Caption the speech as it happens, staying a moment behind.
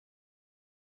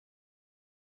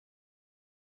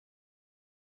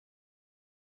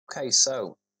Okay,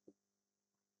 so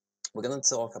we're going to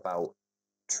talk about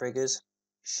triggers,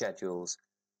 schedules,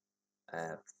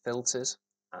 filters,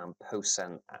 and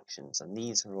post-send actions. And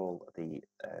these are all the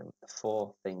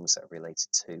four things that are related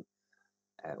to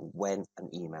when an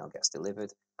email gets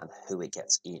delivered and who it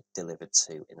gets delivered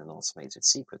to in an automated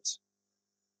sequence.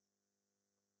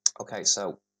 Okay,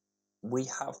 so we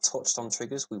have touched on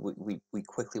triggers. We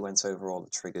quickly went over all the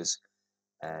triggers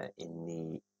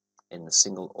in the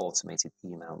single automated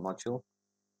email module.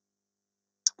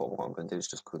 But what I'm going to do is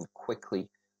just quickly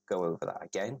go over that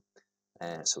again.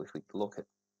 So if we look at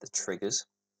the triggers,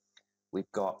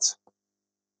 we've got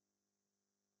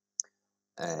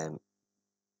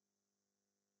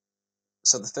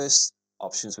so the first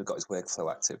options we've got is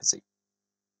workflow activity.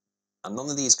 And none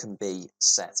of these can be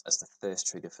set as the first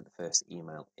trigger for the first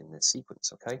email in the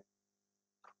sequence, okay?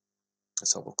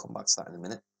 So we'll come back to that in a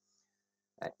minute.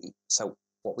 So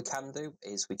what we can do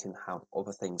is we can have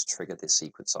other things trigger this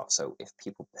sequence off. So if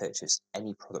people purchase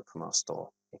any product from our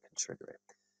store, it can trigger it.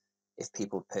 If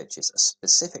people purchase a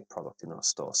specific product in our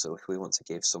store, so if we want to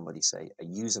give somebody, say, a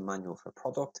user manual for a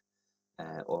product,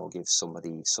 or give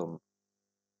somebody some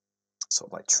sort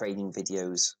of like training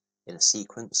videos in a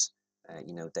sequence,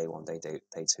 you know, day one, day two,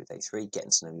 day three,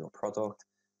 getting to know your product,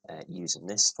 using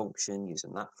this function,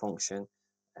 using that function,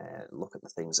 look at the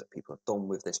things that people have done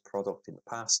with this product in the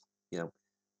past. You know,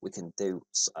 we can do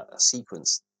a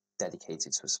sequence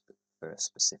dedicated to for a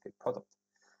specific product.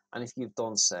 And if you've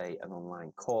done, say, an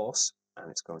online course and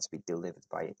it's going to be delivered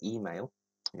via email,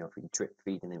 you know, if we drip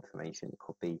feeding information, it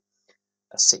could be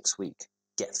a 6-week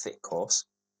Get Fit course.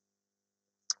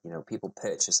 You know, people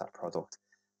purchase that product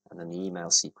and then the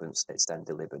email sequence that's then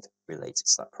delivered related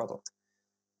to that product.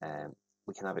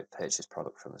 We can have it purchase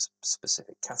product from a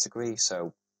specific category.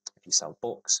 So if you sell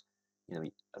books, you know,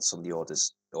 and somebody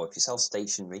orders, or if you sell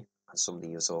stationery and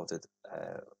somebody has ordered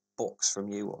books from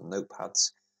you or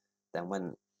notepads, then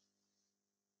when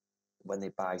they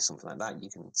buy something like that, you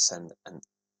can send an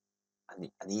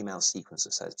email sequence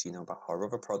that says, do you know about our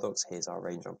other products? Here's our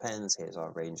range on pens, here's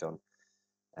our range on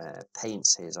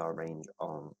paints, here's our range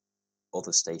on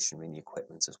other stationery and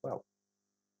equipment as well.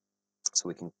 So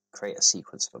we can create a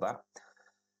sequence for that.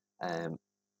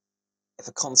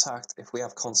 If we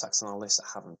have contacts on our list that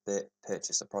haven't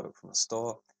purchased a product from a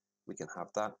store, we can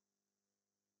have that.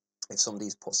 If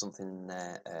somebody's put something in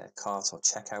their cart or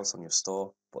checkout on your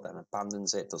store, but then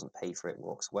abandons it, doesn't pay for it,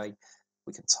 walks away,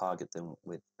 we can target them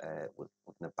with an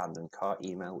abandoned cart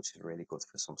email, which is really good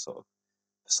for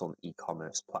some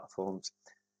e-commerce platforms.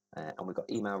 And we've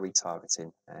got email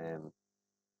retargeting.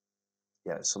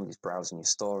 Yeah, if somebody's browsing your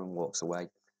store and walks away,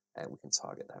 we can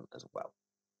target them as well.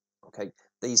 Okay,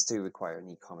 these do require an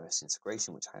e-commerce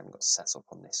integration, which I haven't got set up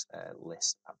on this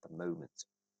list at the moment.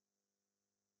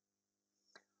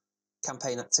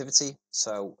 Campaign activity.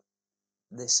 So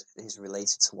this is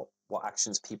related to what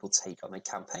actions people take on a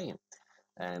campaign.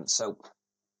 So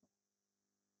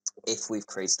if we've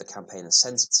created a campaign and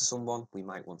sent it to someone, we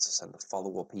might want to send a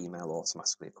follow-up email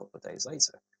automatically a couple of days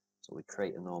later. So we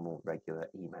create a normal, regular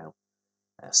email,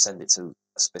 send it to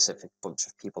a specific bunch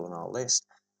of people on our list,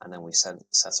 and then we set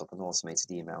up an automated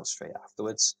email straight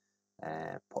afterwards,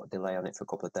 put a delay on it for a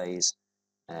couple of days,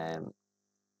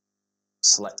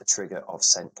 select the trigger of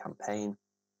sent campaign,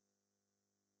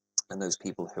 and those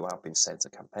people who have been sent a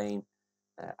campaign,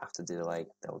 after the delay,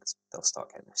 they'll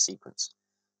start getting a sequence.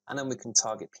 And then we can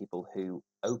target people who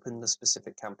opened the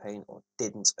specific campaign or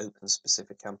didn't open the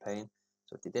specific campaign.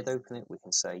 So if they did open it, we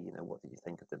can say, you know, what did you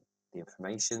think of the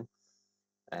information?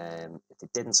 If they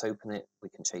didn't open it, we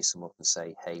can chase them up and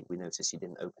say, hey, we noticed you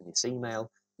didn't open this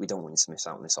email. We don't want you to miss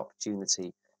out on this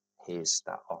opportunity. Here's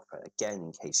that offer again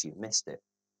in case you missed it.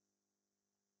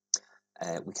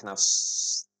 We can have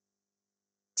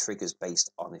triggers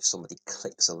based on if somebody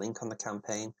clicks a link on the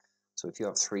campaign. So if you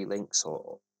have 3 links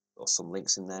or some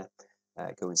links in there,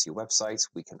 go into your website,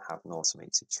 we can have an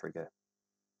automated trigger,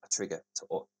 a trigger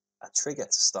to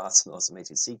start an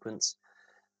automated sequence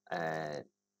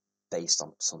based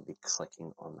on somebody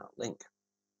clicking on that link.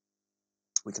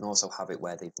 We can also have it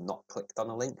where they've not clicked on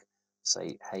a link.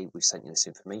 Say, hey, we sent you this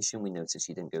information. We noticed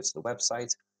you didn't go to the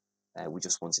website. We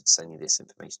just wanted to send you this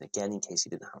information again in case you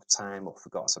didn't have time or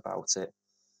forgot about it.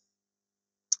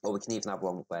 Or we can even have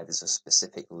one where there's a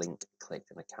specific link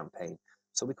clicked in a campaign.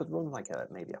 So we could run like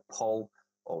maybe a poll,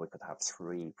 or we could have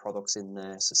 3 products in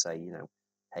there. So say, you know,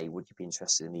 hey, would you be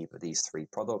interested in either of these 3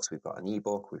 products? We've got an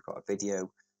ebook, we've got a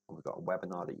video, and we've got a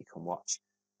webinar that you can watch.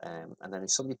 And then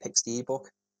if somebody picks the ebook,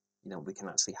 you know, we can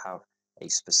actually have a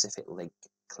specific link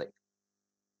click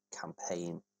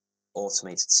campaign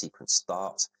automated sequence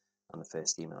start, and the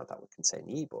first email that would contain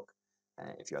the ebook.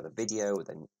 If you have a video,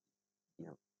 then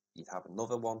you'd have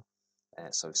another one.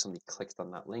 So if somebody clicked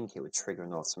on that link, it would trigger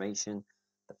an automation.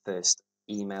 The first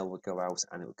email would go out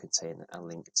and it would contain a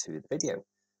link to the video.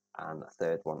 And a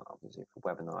third one, obviously for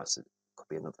webinars, it could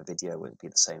be another video, it wouldn't be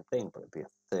the same thing, but it'd be a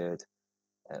third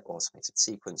automated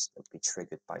sequence that would be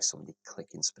triggered by somebody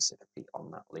clicking specifically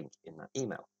on that link in that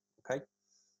email. Okay.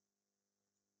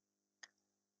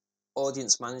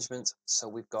 Audience management. So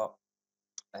we've got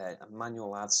a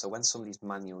manual ad. So when somebody's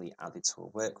manually added to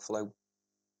a workflow,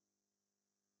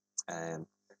 and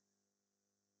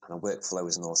a workflow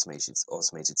is an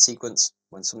automated sequence.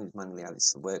 When somebody's manually added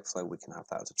to the workflow, we can have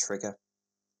that as a trigger.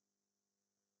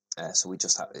 So we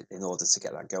just have, in order to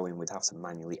get that going, we'd have to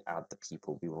manually add the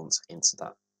people we want into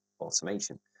that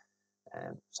automation.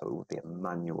 So it would be a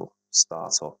manual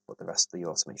startup, but the rest of the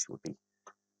automation would be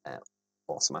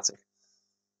automatic.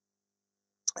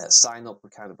 Sign up, we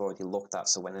kind of already looked at.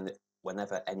 So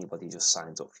whenever anybody just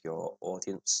signs up for your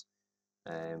audience,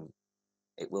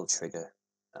 it will trigger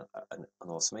an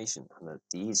automation. And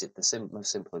the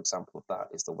most simple example of that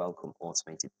is the welcome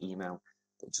automated email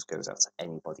that just goes out to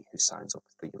anybody who signs up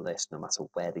for your list, no matter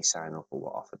where they sign up or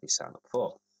what offer they sign up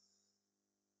for.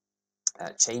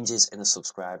 Changes in the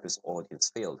subscriber's audience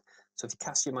field. So if you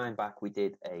cast your mind back, we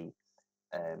did an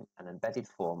embedded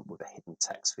form with a hidden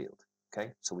text field.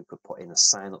 Okay, so we could put in a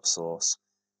sign up source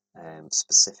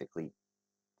specifically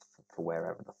for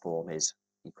wherever the form is.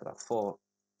 You could have 4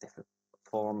 different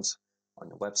forms on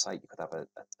your website. You could have a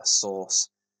source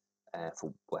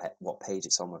for what page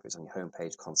it's on, whether it's on your home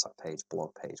page, contact page,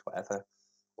 blog page, whatever.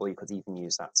 Or you could even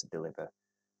use that to deliver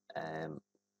an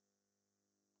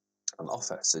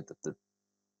offer. So the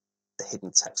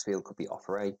hidden text field could be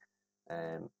offer A.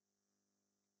 And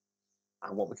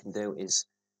what we can do is,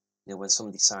 when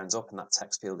somebody signs up and that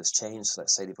text field has changed, so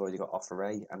let's say they've already got offer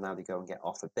A and now they go and get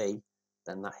offer B,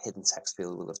 then that hidden text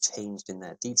field will have changed in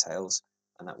their details,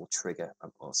 and that will trigger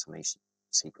an automation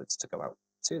sequence to go out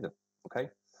to them.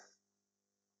 Okay.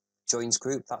 Joins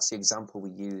group, that's the example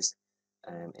we used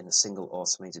in the single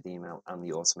automated email and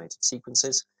the automated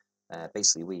sequences.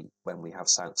 Basically, when we have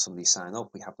somebody sign up,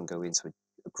 we have them go into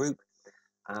a group,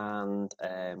 and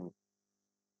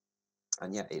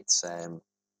yeah,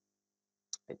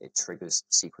 it triggers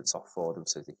the sequence off for them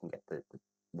so they can get the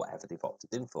whatever they've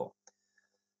opted in for.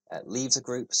 Leaves a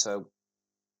group, so I'm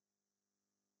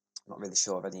not really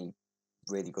sure of any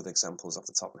really good examples off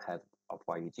the top of my head of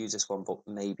why you'd use this one, but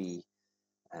maybe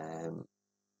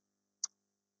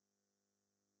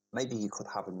you could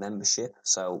have a membership.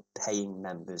 So paying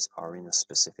members are in a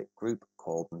specific group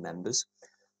called members,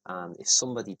 and if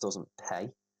somebody doesn't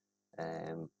pay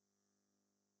their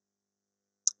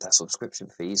subscription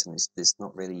fees, and there's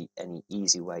not really any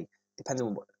easy way, depending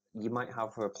on what you might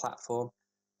have for a platform,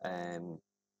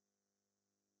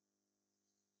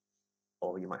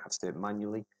 or you might have to do it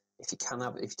manually. If you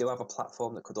do have a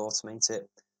platform that could automate it,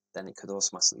 then it could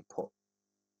automatically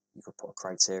you could put a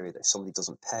criteria that if somebody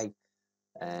doesn't pay,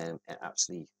 it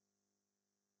actually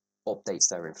updates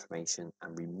their information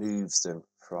and removes them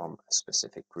from a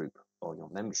specific group or your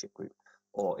membership group.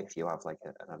 Or if you have like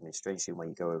an administration where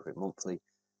you go over it monthly,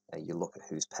 you look at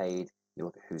who's paid, you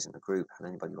look at who's in the group, and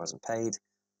anybody who hasn't paid,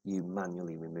 you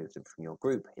manually remove them from your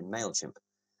group in Mailchimp.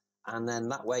 And then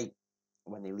that way,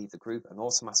 when they leave the group, an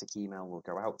automatic email will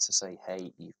go out to say,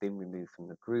 hey, you've been removed from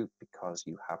the group because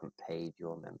you haven't paid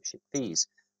your membership fees.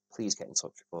 Please get in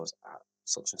touch with us at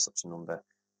such and such a number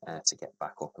to get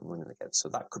back up and running again. So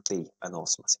that could be an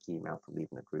automatic email for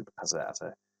leaving the group as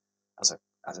a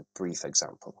brief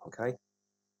example. Okay.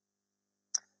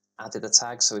 Added a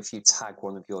tag. So if you tag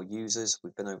one of your users,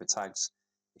 we've been over tags.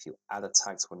 If you add a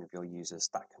tag to one of your users,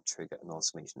 that can trigger an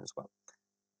automation as well.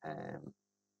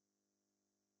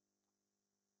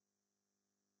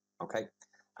 Okay,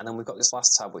 and then we've got this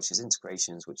last tab, which is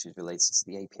integrations, which is related to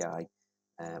the API.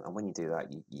 And when you do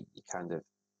that,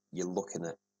 you're looking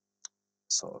at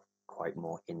sort of quite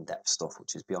more in-depth stuff,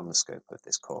 which is beyond the scope of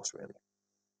this course, really.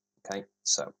 Okay,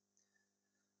 so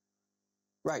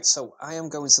right, so I am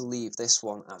going to leave this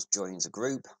one as joins a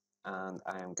group, and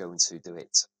I am going to do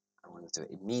it. I'm going to do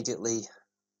it immediately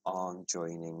on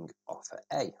joining offer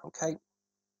A. Okay,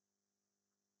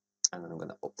 and then I'm going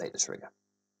to update the trigger.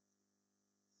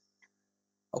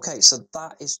 Okay, so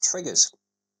that is triggers.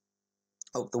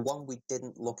 Oh, the one we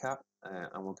didn't look at,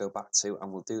 and we'll go back to, and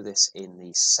we'll do this in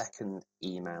the second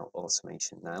email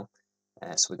automation now.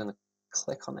 So we're going to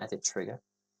click on edit trigger.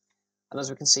 And as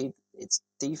we can see, its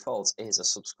default is a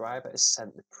subscriber has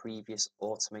sent the previous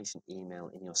automation email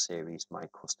in your series, My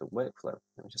Custom Workflow.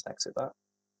 Let me just exit that.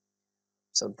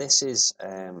 So this is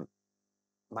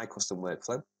My Custom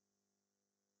Workflow.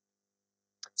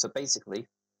 So basically,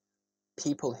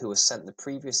 people who are sent the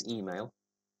previous email,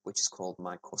 which is called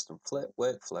my custom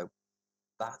workflow,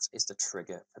 that is the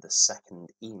trigger for the second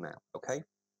email, okay?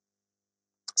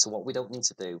 So what we don't need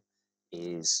to do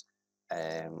is,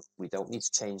 we don't need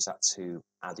to change that to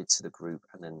added to the group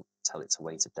and then tell it to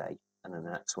wait a day, and then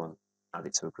the next one,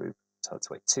 added to a group, tell it to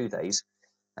wait 2 days.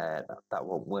 That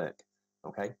won't work,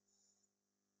 okay?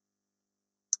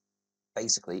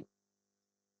 Basically,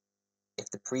 if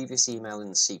the previous email in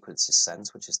the sequence is sent,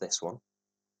 which is this one,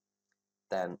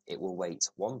 then it will wait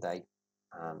 1 day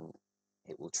and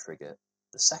it will trigger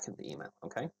the second email,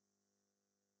 okay?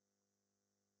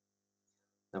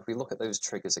 Now, if we look at those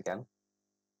triggers again,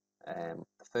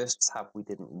 the first tab we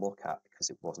didn't look at because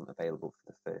it wasn't available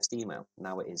for the first email.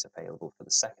 Now it is available for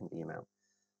the second email.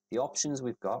 The options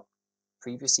we've got,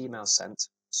 previous email sent,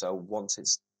 so once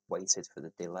it's waited for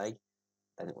the delay,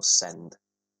 then it will send,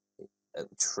 it will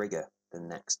trigger the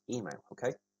next email,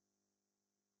 okay?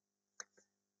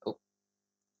 Oh,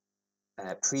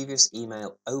 previous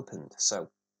email opened, so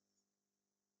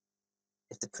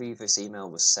if the previous email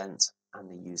was sent and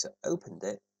the user opened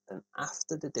it, then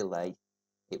after the delay,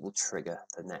 it will trigger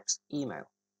the next email,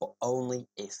 but only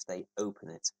if they open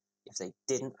it. If they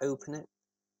didn't open it,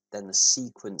 then the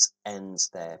sequence ends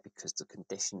there because the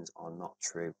conditions are not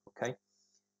true, okay?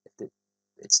 If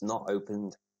it's not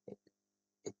opened,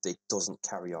 it doesn't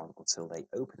carry on until they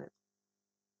open it.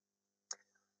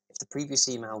 If the previous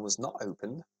email was not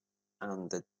opened and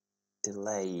the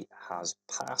delay has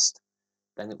passed,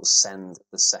 then it will send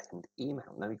the second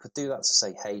email. Now, you could do that to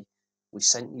say, hey, we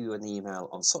sent you an email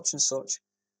on such and such.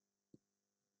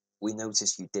 We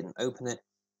noticed you didn't open it.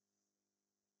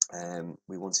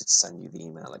 We wanted to send you the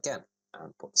email again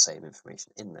and put the same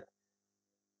information in there.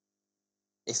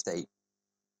 If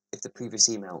the previous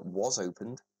email was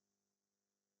opened,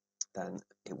 then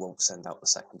it won't send out the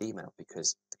second email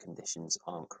because the conditions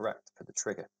aren't correct for the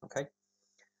trigger, okay?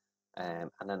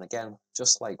 And then again,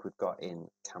 just like we've got in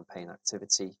campaign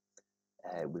activity,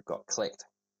 we've got clicked,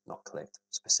 not clicked,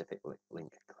 specific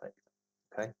link clicked,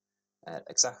 okay?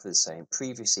 Exactly the same,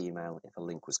 previous email, if a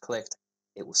link was clicked,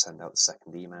 it will send out the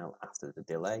second email after the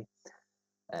delay.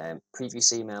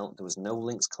 Previous email, there was no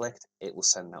links clicked, it will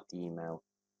send out the email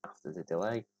after the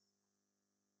delay.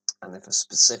 And if a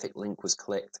specific link was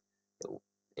clicked,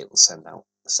 it will send out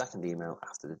the second email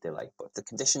after the delay. But if the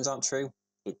conditions aren't true,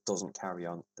 it doesn't carry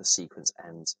on, the sequence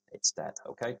ends, it's dead,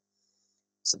 okay?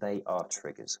 So they are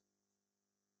triggers.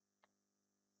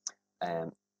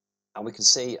 And we can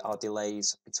see our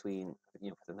delays between,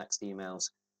 for the next emails,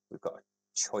 we've got a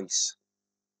choice.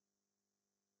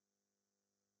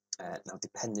 Now,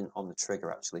 depending on the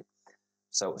trigger, actually.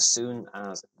 So as soon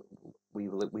as we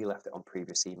left it on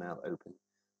previous email open.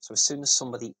 So as soon as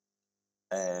somebody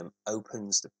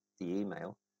opens the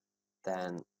email,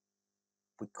 then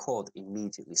we could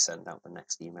immediately send out the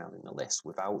next email in the list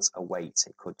without a wait.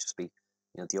 It could just be,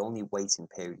 the only waiting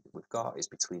period that we've got is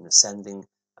between the sending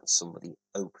and somebody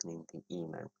opening the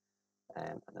email.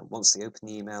 And then once they open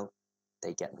the email,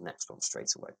 they get the next one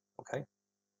straight away, okay?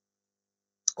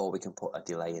 Or we can put a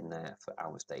delay in there for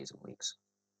hours, days, and weeks.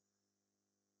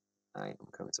 I'm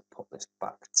going to put this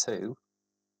back to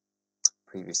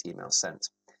previous email sent.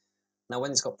 Now,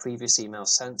 when it's got previous email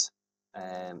sent,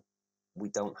 we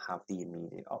don't have the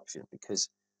immediate option, because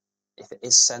if it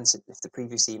is sent, if the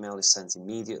previous email is sent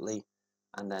immediately,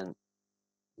 and then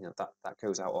that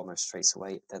goes out almost straight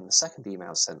away, then the second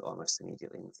email is sent almost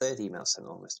immediately, and the third email is sent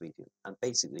almost immediately, and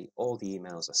basically all the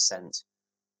emails are sent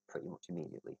pretty much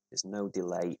immediately. There's no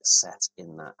delay set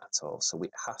in that at all, so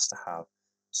it has to have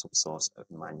some sort of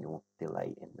manual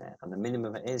delay in there, and the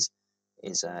minimum it is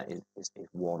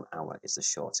 1 hour is the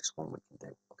shortest one we can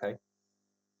do, okay?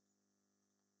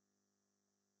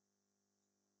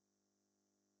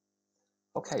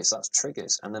 Okay, so that's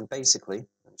triggers, and then basically,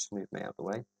 I'll just move me out of the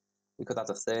way, we could add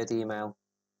a third email,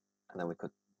 and then we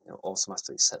could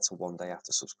automatically set to 1 day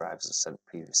after subscribers have sent the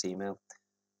previous email.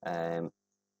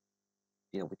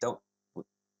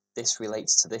 This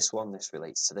relates to this one, this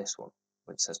relates to this one.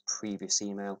 When it says previous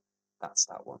email, that's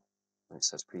that one. When it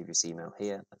says previous email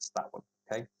here, that's that one,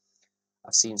 okay?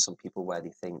 I've seen some people where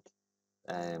they think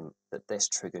that this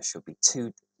trigger should be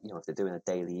if they're doing a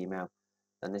daily email,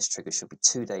 then this trigger should be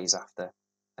 2 days after,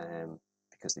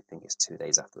 because they think it's 2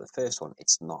 days after the first one.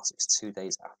 It's not, it's 2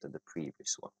 days after the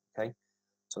previous one, okay?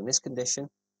 So in this condition,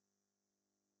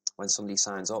 when somebody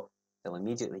signs up, they'll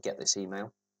immediately get this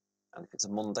email, and if it's a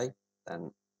Monday,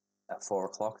 then at 4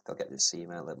 o'clock, they'll get this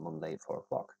email at Monday at 4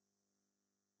 o'clock,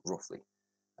 roughly.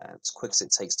 As quick as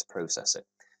it takes to process it.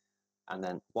 And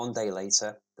then 1 day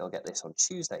later, they'll get this on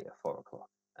Tuesday at 4 o'clock.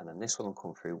 And then this one will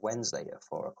come through Wednesday at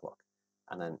 4 o'clock.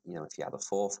 And then, you know, if you had a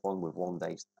fourth one with 1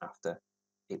 day after,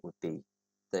 it would be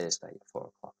Thursday at 4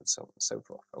 o'clock, and so on and so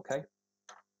forth. Okay.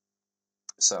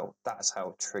 So that's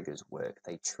how triggers work.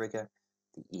 They trigger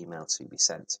the email to be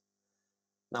sent.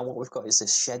 Now what we've got is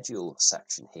this schedule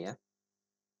section here,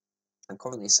 and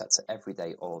currently set to every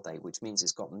day, all day, which means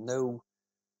it's got no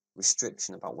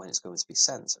restriction about when it's going to be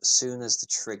sent. As soon as the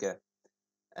trigger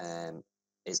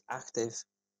is active,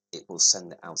 it will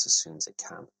send it out as soon as it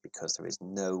can, because there is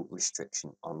no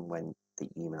restriction on when the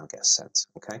email gets sent.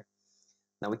 Okay.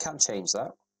 Now we can change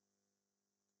that.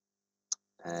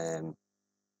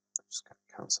 Just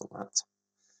cancel that.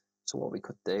 So what we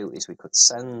could do is we could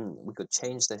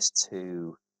change this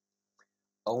to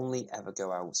only ever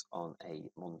go out on a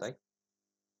Monday.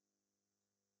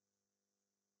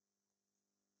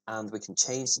 And we can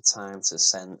change the time to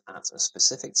send at a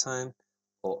specific time,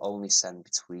 or only send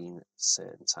between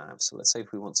certain times. So let's say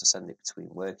if we want to send it between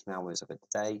working hours of a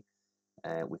day,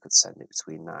 we could send it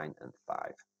between 9 and 5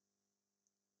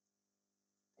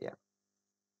 p.m.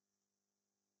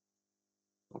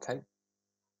 Okay,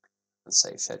 and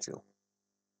save schedule.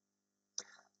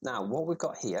 Now what we've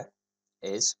got here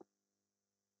is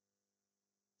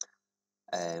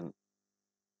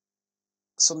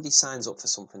somebody signs up for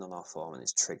something on our form and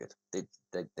it's triggered. They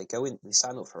go in, they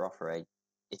sign up for offer A,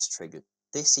 it's triggered.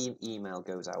 This email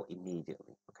goes out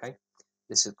immediately. Okay,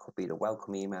 this could be the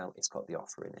welcome email. It's got the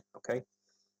offer in it. Okay.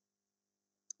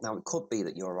 Now it could be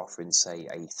that you're offering, say,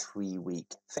 a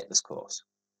 3-week fitness course,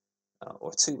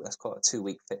 or let's call it a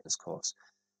 2-week fitness course.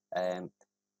 And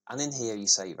in here you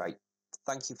say, right,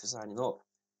 thank you for signing up.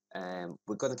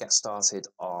 We're going to get started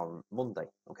on Monday.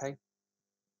 Okay.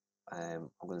 I'm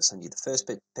going to send you the first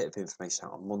bit of information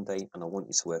out on Monday, and I want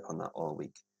you to work on that all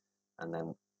week. And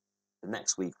then the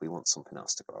next week we want something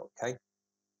else to go out. Okay.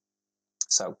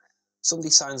 So somebody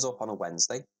signs up on a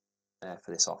Wednesday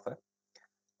for this offer.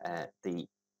 The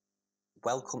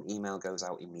welcome email goes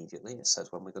out immediately. It says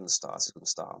when we're going to start. It's going to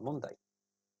start on Monday.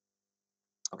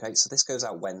 Okay, so this goes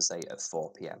out Wednesday at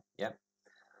 4 p.m. Yeah,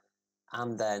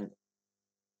 and then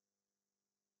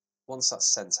once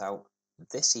that's sent out,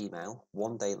 this email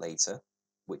 1 day later,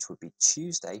 which would be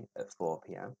Tuesday at 4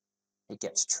 p.m., it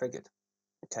gets triggered.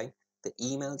 Okay, the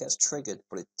email gets triggered,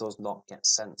 but it does not get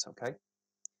sent. Okay,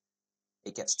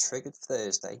 it gets triggered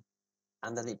Thursday,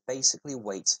 and then it basically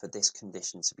waits for this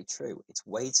condition to be true. It's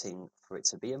waiting for it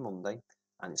to be a Monday,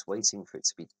 and it's waiting for it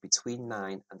to be between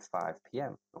 9 and 5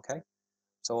 p.m. Okay,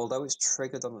 so although it's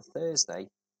triggered on a Thursday,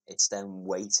 it's then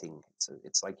waiting.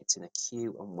 It's like it's in a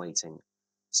queue and waiting.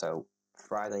 So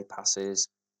Friday passes,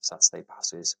 Saturday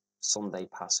passes, Sunday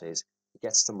passes, it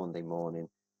gets to Monday morning,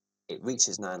 it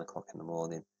reaches 9 o'clock in the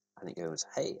morning, and it goes,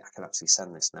 hey, I can actually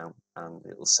send this now, and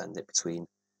it'll send it between,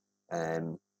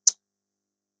 it'll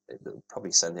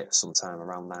probably send it sometime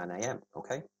around 9 a.m.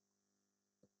 Okay,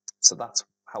 so that's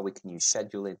how we can use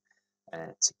scheduling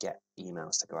to get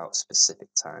emails to go out at a specific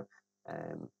time.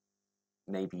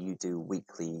 Maybe you do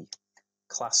weekly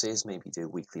classes, maybe you do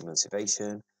weekly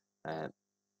motivation,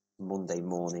 Monday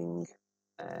morning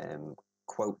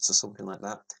quotes or something like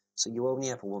that. So you only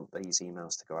ever want these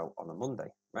emails to go out on a Monday,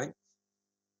 right?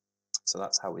 So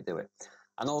that's how we do it.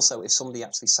 And also, if somebody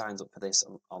actually signs up for this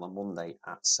on a Monday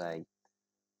at, say,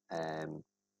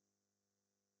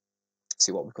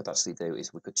 see, what we could actually do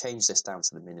is we could change this down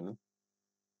to the minimum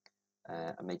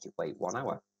and make it wait 1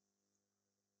 hour.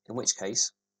 In which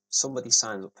case, somebody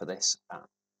signs up for this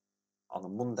on a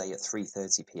Monday at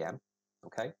 3:30 p.m.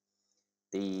 Okay,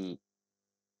 the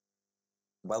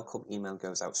welcome email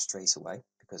goes out straight away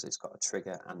because it's got a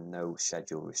trigger and no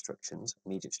schedule restrictions.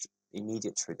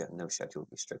 Immediate trigger, no schedule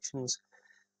restrictions.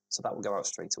 So that will go out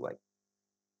straight away.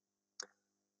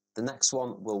 The next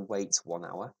one will wait 1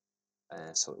 hour,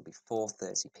 so it will be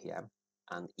 4:30 p.m.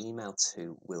 and email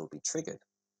 2 will be triggered.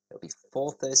 It'll be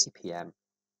 4:30 p.m.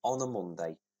 on a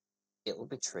Monday. It will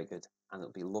be triggered and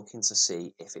it'll be looking to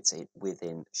see if it's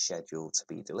within schedule to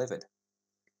be delivered.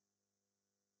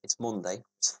 It's Monday,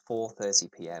 it's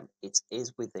 4:30 p.m. It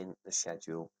is within the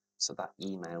schedule, so that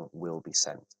email will be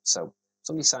sent. So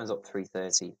somebody signs up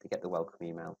 3:30, they get the welcome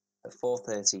email. At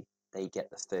 4:30, they get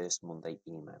the first Monday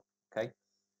email. Okay,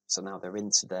 so now they're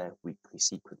into their weekly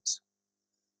sequence.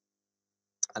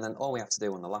 And then all we have to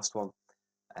do on the last one,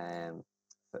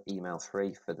 for email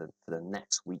 3, for the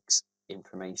next week's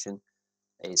information,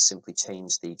 is simply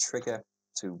change the trigger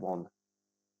to 1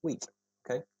 week.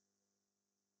 Okay.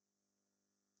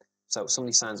 So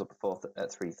somebody signs up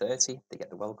at 3:30, they get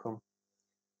the welcome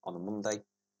on a Monday.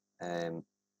 An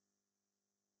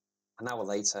hour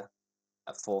later,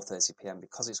 at 4:30 p.m,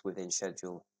 because it's within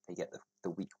schedule, they get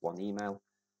the week 1 email.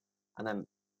 And then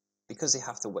because they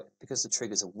have to wait, because the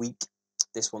trigger's a week,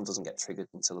 this one doesn't get triggered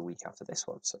until a week after this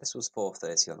one. So this was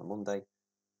 4:30 on a Monday.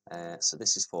 So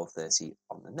this is 4:30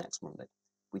 on the next Monday.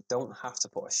 We don't have to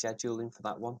put a schedule in for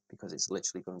that one because it's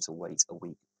literally going to wait a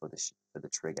week for the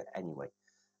trigger anyway.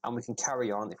 And we can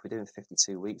carry on. If we're doing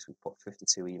 52 weeks, we put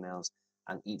 52 emails,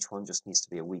 and each one just needs to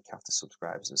be a week after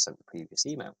subscribers have sent the previous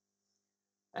email.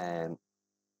 And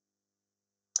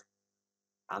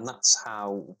that's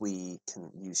how we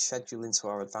can use scheduling to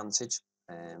our advantage,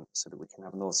 so that we can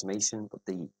have an automation, but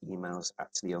the emails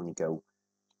actually only go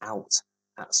out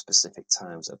at specific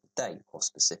times of the day or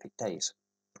specific days.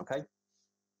 Okay.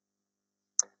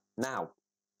 Now,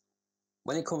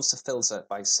 when it comes to filter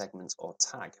by segment or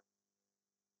tag,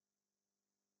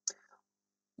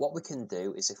 what we can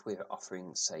do is, if we're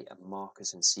offering, say, a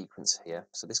markers in sequence here,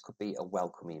 so this could be a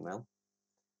welcome email,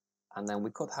 and then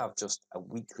we could have just a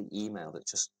weekly email that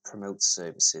just promotes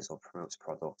services or promotes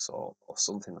products or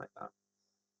something like that.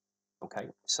 Okay,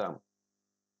 so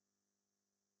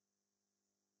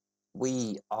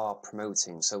we are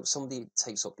promoting, so somebody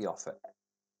takes up the offer,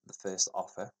 the first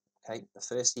offer, okay, the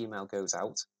first email goes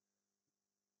out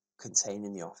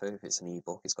containing the offer. If it's an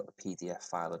ebook, it's got the PDF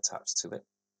file attached to it.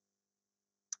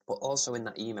 But also in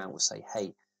that email we'll say,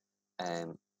 hey,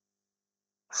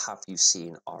 have you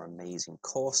seen our amazing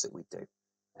course that we do?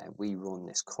 We run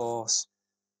this course,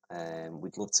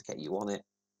 we'd love to get you on it.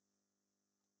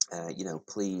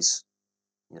 Please,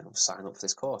 sign up for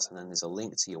this course. And then there's a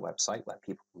link to your website where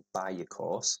people can buy your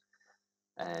course.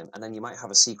 And then you might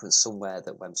have a sequence somewhere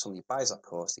that when somebody buys that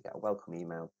course, they get a welcome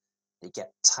email, they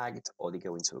get tagged, or they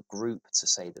go into a group to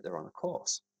say that they're on a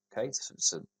course. Okay,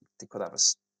 so they could have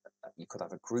you could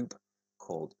have a group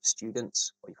called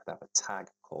students, or you could have a tag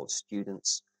called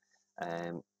students.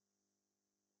 In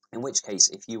which case,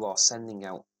 if you are sending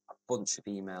out a bunch of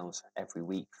emails every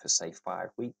week for, say,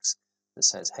 5 weeks that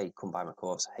says, hey, come buy my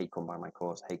course, hey, come buy my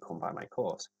course, hey, come buy my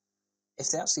course, if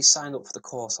they actually sign up for the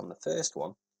course on the first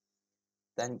one,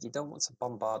 then you don't want to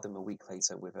bombard them a week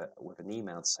later with an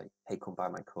email to say, hey, come buy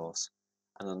my course,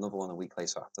 and another one a week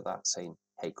later after that saying,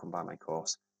 hey, come buy my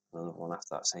course, and another one after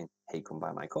that saying, hey, come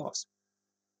buy my course.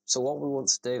 So what we want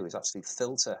to do is actually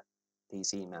filter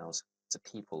these emails to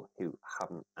people who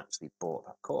haven't actually bought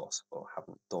that course or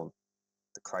haven't done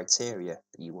the criteria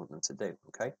that you want them to do.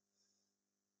 Okay,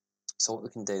 so what we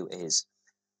can do is,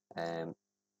 in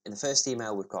the first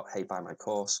email we've got, hey, buy my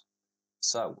course.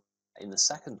 So in the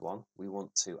second one we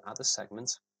want to add a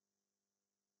segment,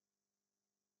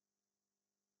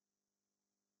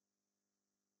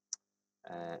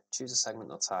 choose a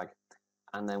segment or tag,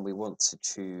 and then we want to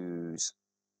choose,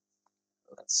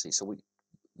 let's see, so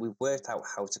we've worked out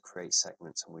how to create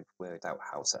segments, and we've worked out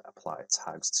how to apply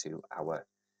tags to our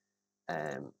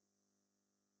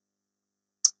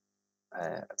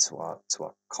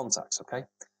contacts. Okay,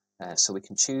 so we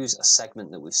can choose a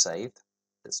segment that we've saved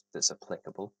that's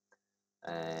applicable.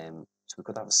 So we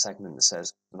could have a segment that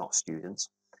says not students,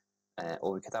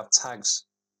 or we could have tags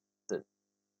that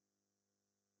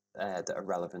are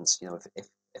relevant.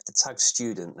 If the tag's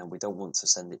student, then we don't want to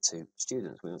send it to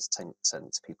students. We want to send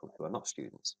it to people who are not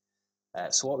students.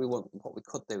 So what we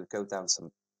could do is go down to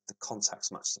the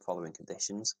contacts match the following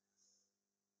conditions.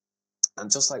 And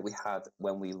just like we had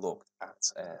when we looked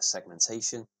at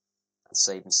segmentation and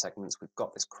saving segments, we've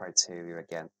got this criteria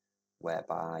again,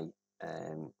 whereby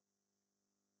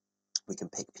we can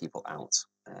pick people out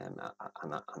and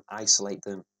isolate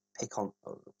them, pick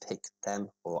them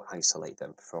or isolate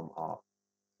them from our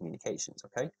communications.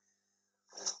 Okay,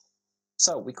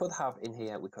 so we could have in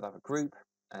here, we could have a group,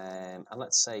 and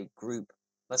let's say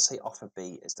offer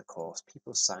B is the course.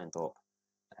 People signed up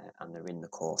and they're in the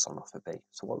course on offer B.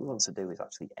 So what we want to do is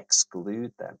actually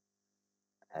exclude them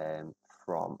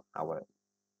from our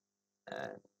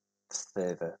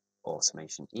further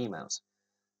automation emails.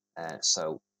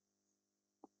 So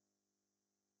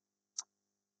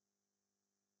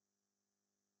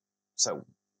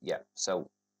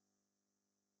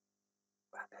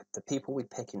the people we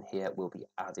pick in here will be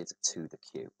added to the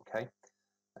queue. Okay,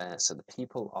 so the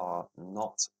people are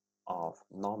none of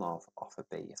offer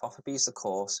B. If offer B is the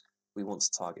course, we want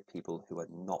to target people who are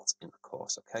not in the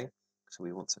course. Okay, so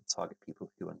we want to target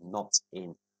people who are not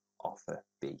in offer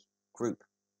B group.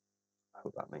 I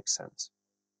hope that makes sense.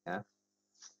 Yeah.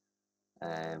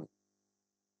 And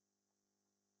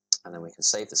then we can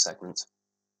save the segment.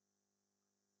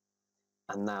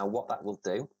 And now what that will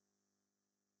do,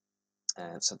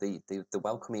 so the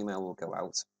welcome email will go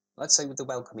out. Let's say the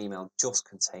welcome email just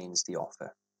contains the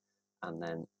offer, and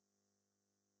then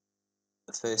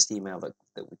the first email that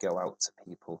would go out to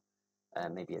people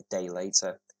maybe a day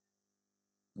later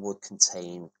would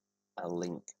contain a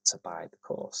link to buy the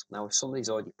course. Now, if somebody's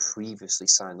already previously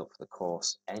signed up for the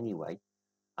course anyway,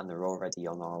 and they're already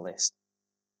on our list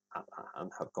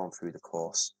and have gone through the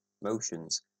course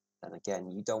motions, then again,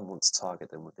 you don't want to target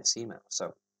them with this email.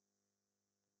 So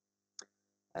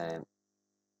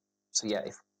yeah,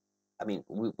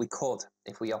 we could,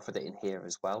 if we offered it in here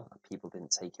as well and people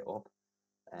didn't take it up,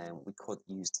 we could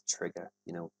use the trigger,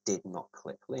 did not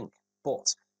click link.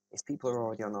 But if people are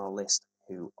already on our list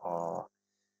who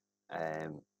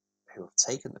have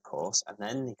taken the course and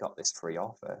then they got this free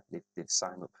offer, they've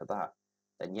signed up for that,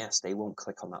 then yes, they won't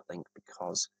click on that link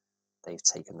because they've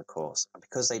taken the course. And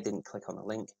because they didn't click on the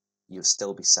link, you'll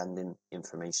still be sending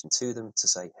information to them to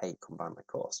say, hey, come buy my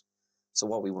course. So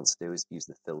what we want to do is use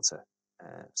the filter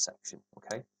section,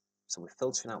 okay? So we're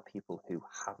filtering out people who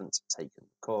haven't taken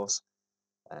the course,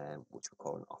 which we're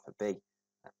calling offer B.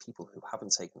 People who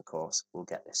haven't taken the course will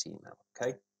get this email,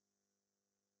 okay?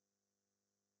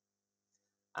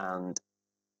 And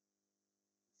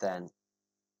then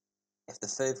if the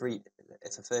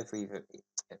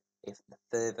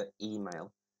further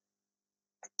email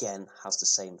again has the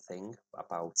same thing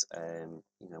about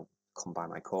come buy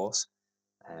my course,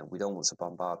 we don't want to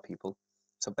bombard people.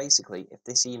 So basically, if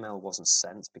this email wasn't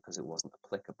sent because it wasn't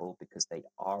applicable because they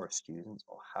are a student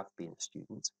or have been a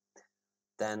student,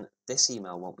 then this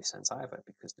email won't be sent either,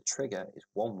 because the trigger is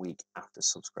 1 week after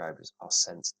subscribers are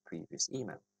sent the previous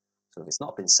email. So if it's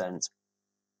not been sent,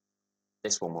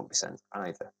 this one won't be sent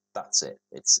either. That's it.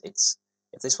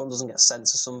 If this one doesn't get sent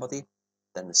to somebody,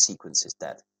 then the sequence is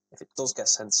dead. If it does get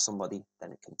sent to somebody,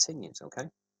 then it continues, okay?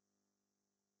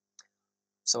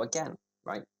 So again,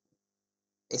 right,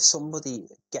 if somebody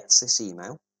gets this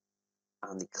email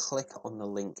and they click on the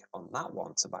link on that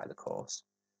one to buy the course,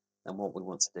 then what we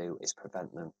want to do is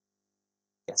prevent them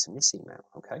getting this email,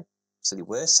 okay? So they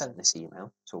were sent this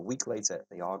email, so a week later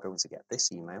they are going to get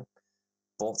this email,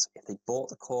 but if they bought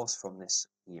the course from this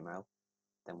email,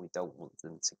 then we don't want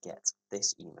them to get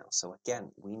this email. So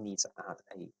again, we need to add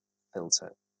a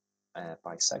filter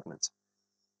by segment.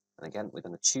 And again, we're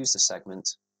going to choose the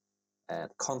segment. The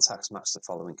contacts match the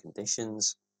following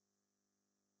conditions.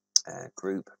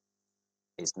 Group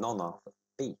is non-offer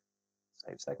B,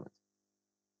 save segment.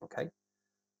 Okay,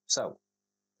 so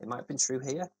it might have been true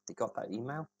here. They got that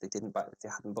email. They hadn't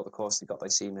bought the course. They got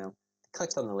this email. They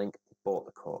clicked on the link. They bought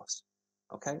the course.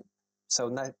 Okay, so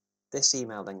now this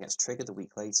email then gets triggered a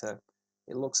week later.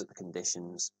 It looks at the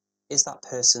conditions. Is that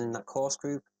person in that course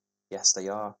group? Yes, they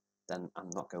are. Then I'm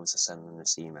not going to send them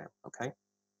this email. Okay.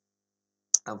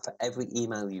 And for every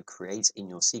email you create in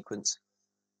your sequence,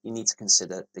 you need to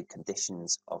consider the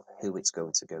conditions of who it's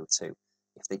going to go to.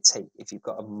 If you've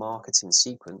got a marketing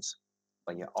sequence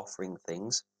where you're offering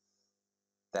things,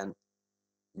 then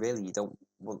really you don't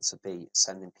want to be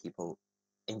sending people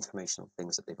information on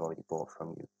things that they've already bought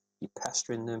from you. You're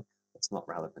pestering them, it's not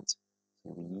relevant.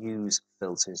 So we use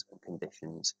filters and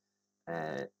conditions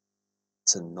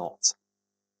to not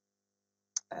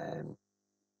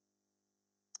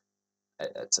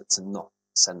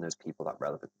send those people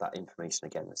that information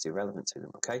again that's irrelevant to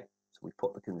them. Okay, so we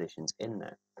put the conditions in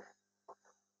there.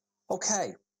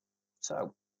 Okay,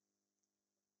 so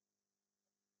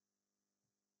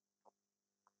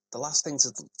the last thing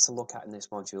to look at in this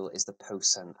module is the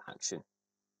post-send action.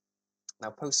 Now,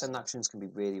 post-send actions can be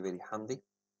really, really handy.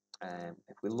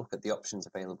 If we look at the options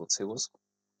available to us,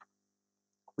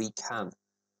 we can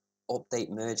update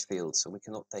merge fields. So we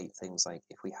can update things like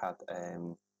if we had,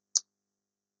 the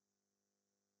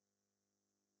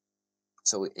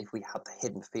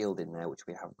hidden field in there, which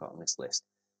we haven't got on this list,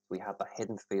 we had the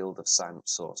hidden field of sign-up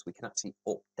source, we can actually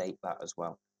update that as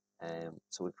well.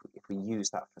 So if we use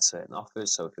that for certain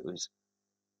offers, so if it was,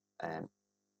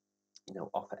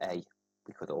 offer A,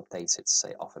 we could update it to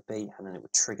say offer B, and then it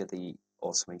would trigger the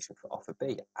automation for offer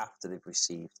B after they've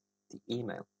received the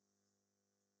email.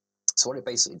 So what it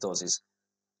basically does is,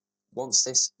 once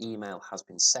this email has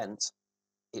been sent,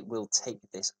 it will take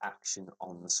this action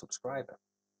on the subscriber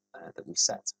that we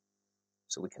set.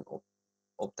 So we can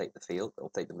update the field,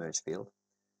 update the merge field.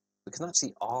 We can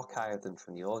actually archive them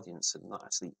from the audience, so they're not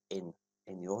actually in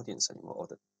the audience anymore, or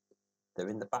they're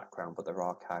in the background, but they're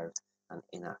archived and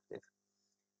inactive.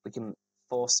 We can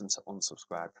force them to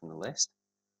unsubscribe from the list.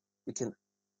 We can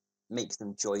make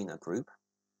them join a group.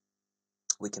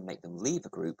 We can make them leave a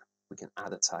group. We can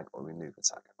add a tag or remove a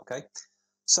tag. Okay,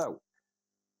 so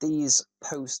these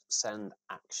post-send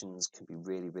actions can be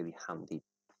really, really handy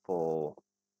for.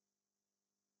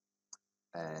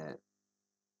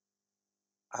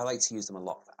 I like to use them a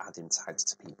lot for adding tags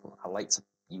to people. I like to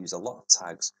use a lot of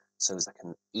tags so as I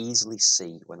can easily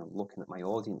see when I'm looking at my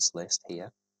audience list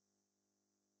here.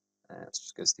 Let's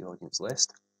just go to the audience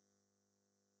list.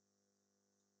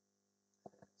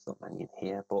 There's not many in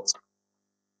here, but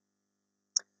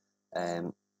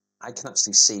I can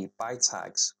actually see by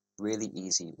tags really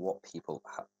easy what people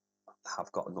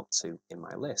have gotten up to in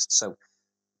my list. So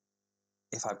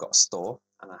if I've got a store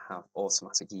and I have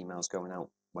automatic emails going out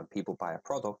when people buy a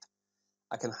product,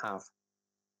 I can have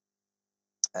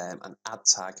an ad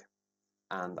tag,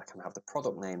 and I can have the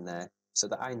product name there so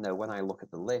that I know when I look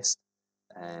at the list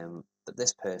that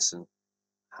this person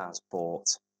has bought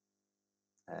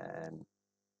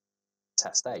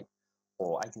test A,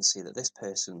 or I can see that this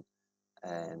person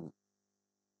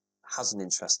has an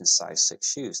interest in size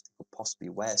 6 shoes. They could possibly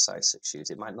wear size 6 shoes.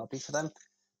 It might not be for them,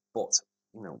 but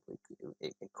you know,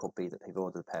 it could be that they've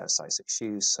ordered a pair of size 6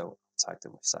 shoes, so I'll tag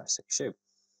them with size 6 shoe.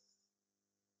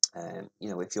 You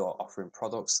know, if you're offering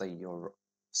products, say you're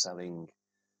selling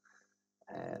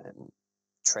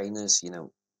trainers, you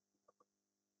know,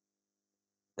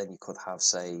 then you could have,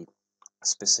 say, a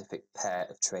specific pair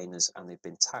of trainers and they've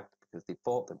been tagged because they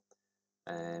bought them.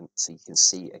 So you can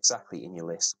see exactly in your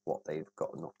list what they've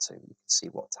gotten up to. You can see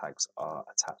what tags are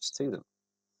attached to them.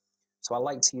 So I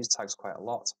like to use tags quite a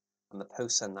lot, and the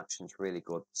post send action is really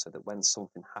good so that when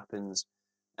something happens,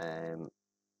 you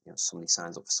know, somebody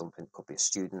signs up for something, it could be a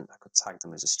student, I could tag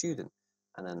them as a student,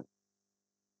 and then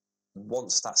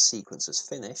once that sequence is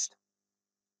finished,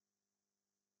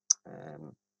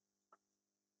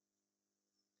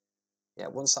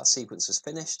 once that sequence is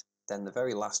finished, then the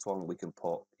very last one we can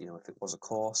put, you know, if it was a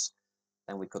course,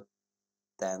 then we could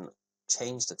then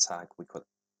change the tag, we could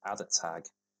add a tag,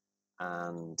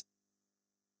 and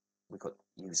we could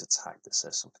use a tag that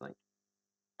says something like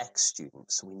X student,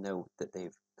 so we know that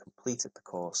they've completed the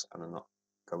course and are not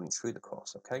going through the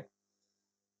course, okay?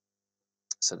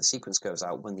 So the sequence goes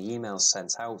out. When the email is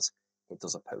sent out, it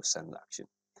does a post send action.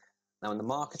 Now in the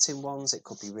marketing ones, it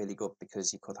could be really good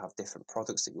because you could have different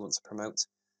products that you want to promote.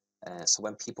 So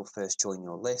when people first join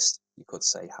your list, you could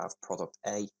say have product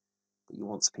A that you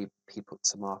want people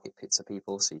to market to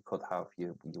people. So you could have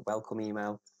your welcome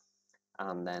email,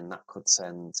 and then that could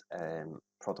send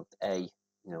product A.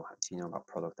 You know, do you know about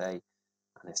product A?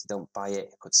 And if they don't buy it,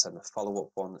 it could send a follow-up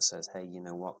one that says, hey, you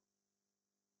know what?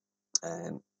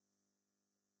 I've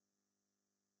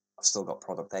still got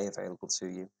product A available to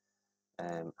you.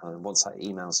 And once that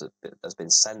email has been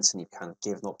sent and you've kind of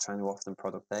given up trying to offer them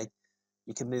product A,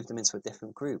 you can move them into a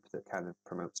different group that kind of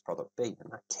promotes product B,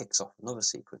 and that kicks off another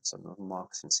sequence, another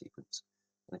marketing sequence.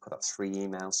 And they could have 3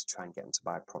 emails to try and get them to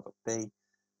buy product B,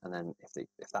 and then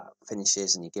if that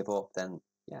finishes and you give up, then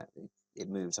yeah, it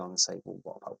moves on and say, well,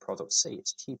 what about product C?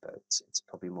 It's cheaper. It's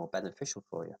probably more beneficial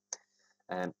for you.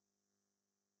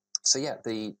 So yeah,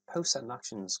 the post send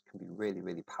actions can be really,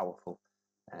 really powerful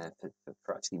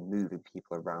for actually moving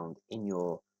people around in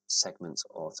your segments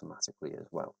automatically as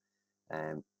well.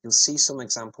 You'll see some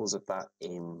examples of that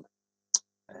in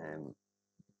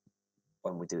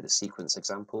when we do the sequence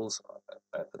examples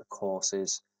for the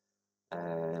courses,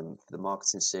 for the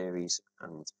marketing series,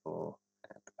 and for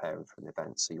preparing for an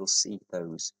event. So you'll see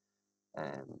those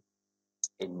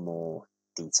in more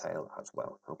detail as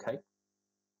well. Okay.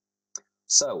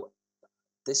 So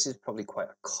this is probably quite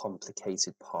a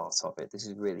complicated part of it. This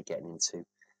is really getting into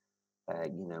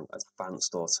you know,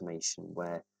 advanced automation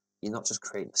where you're not just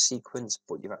creating a sequence,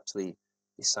 but you're actually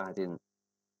deciding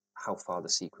how far the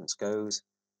sequence goes.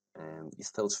 You're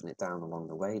filtering it down along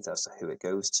the way as to who it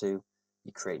goes to.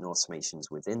 You're creating automations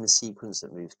within the sequence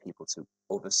that moves people to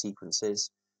other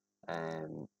sequences.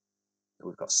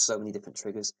 We've got so many different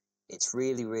triggers. It's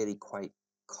really, really quite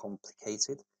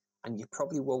complicated. And you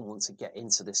probably won't want to get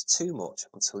into this too much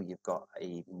until you've got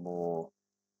a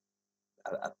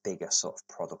bigger sort of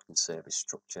product and service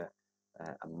structure,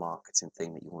 a marketing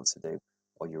thing that you want to do,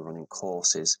 or you're running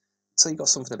courses. Until you've got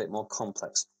something a bit more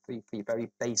complex for your very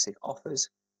basic offers,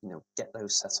 you know, get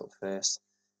those set up first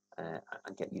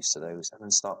and get used to those, and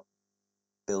then start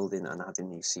building and adding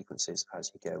new sequences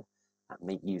as you go, and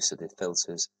make use of the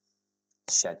filters,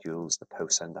 schedules, the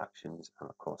post send actions, and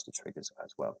of course the triggers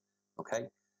as well. Okay.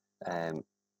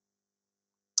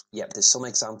 Yeah, there's some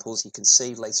examples you can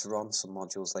see later on, some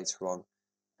modules later on,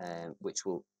 which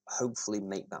will hopefully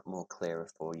make that more clearer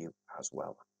for you as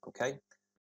well. Okay,